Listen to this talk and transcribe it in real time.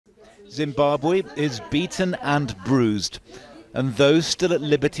Zimbabwe is beaten and bruised, and those still at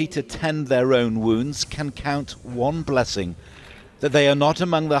liberty to tend their own wounds can count one blessing: that they are not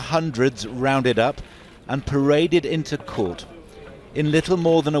among the hundreds rounded up and paraded into court. In little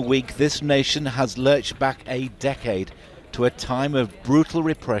more than a week, this nation has lurched back a decade to a time of brutal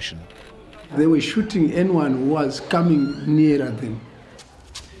repression. They were shooting anyone who was coming nearer them.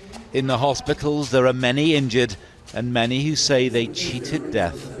 In the hospitals, there are many injured and many who say they cheated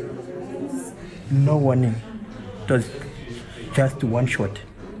death. No warning. It was just one shot.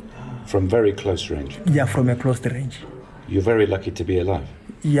 From very close range? Yeah, from a close range. You're very lucky to be alive?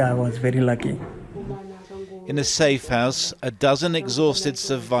 Yeah, I was very lucky. In a safe house, a dozen exhausted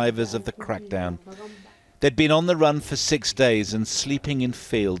survivors of the crackdown. They'd been on the run for 6 days and sleeping in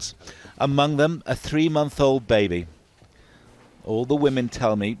fields. Among them, a 3-month-old baby. All the women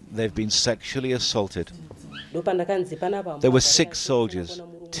tell me they've been sexually assaulted. There were 6 soldiers.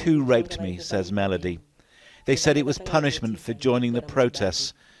 2 raped me, says Melody. They said it was punishment for joining the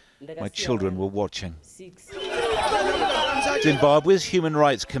protests. My children were watching. Zimbabwe's Human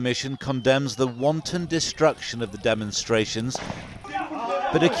Rights Commission condemns the wanton destruction of the demonstrations,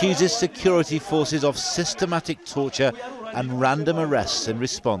 but accuses security forces of systematic torture and random arrests in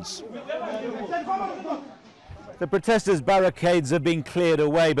response. The protesters' barricades have been cleared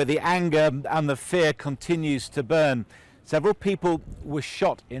away, but the anger and the fear continues to burn. Several people were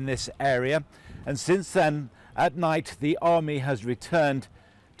shot in this area, and since then, at night, the army has returned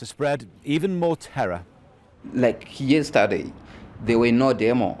to spread even more terror. Like yesterday, there were no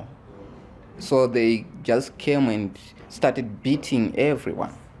demo, so they just came and started beating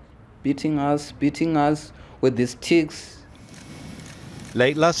everyone, beating us with the sticks.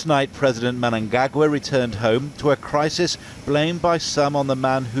 Late last night, President Mnangagwa returned home to a crisis blamed by some on the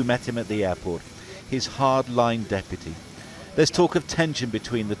man who met him at the airport, his hard-line deputy. There's talk of tension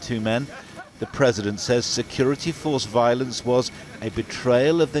between the two men. The president says security force violence was a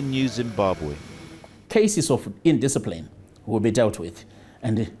betrayal of the new Zimbabwe. Cases of indiscipline will be dealt with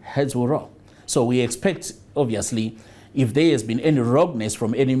and heads will roll. So we expect, obviously, if there has been any rogueness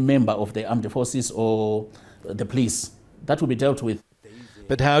from any member of the armed forces or the police, that will be dealt with.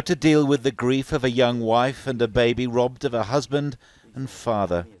 But how to deal with the grief of a young wife and a baby robbed of a husband and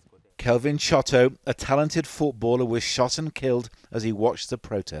father? Kelvin Chotto, a talented footballer, was shot and killed as he watched the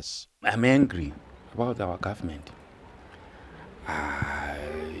protests. I'm angry about our government.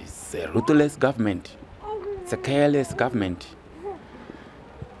 It's a ruthless government. It's a careless government.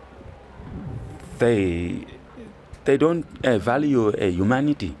 They don't value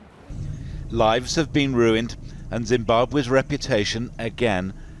humanity. Lives have been ruined, and Zimbabwe's reputation,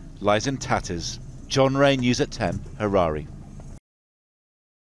 again, lies in tatters. John Ray, News at 10, Harare.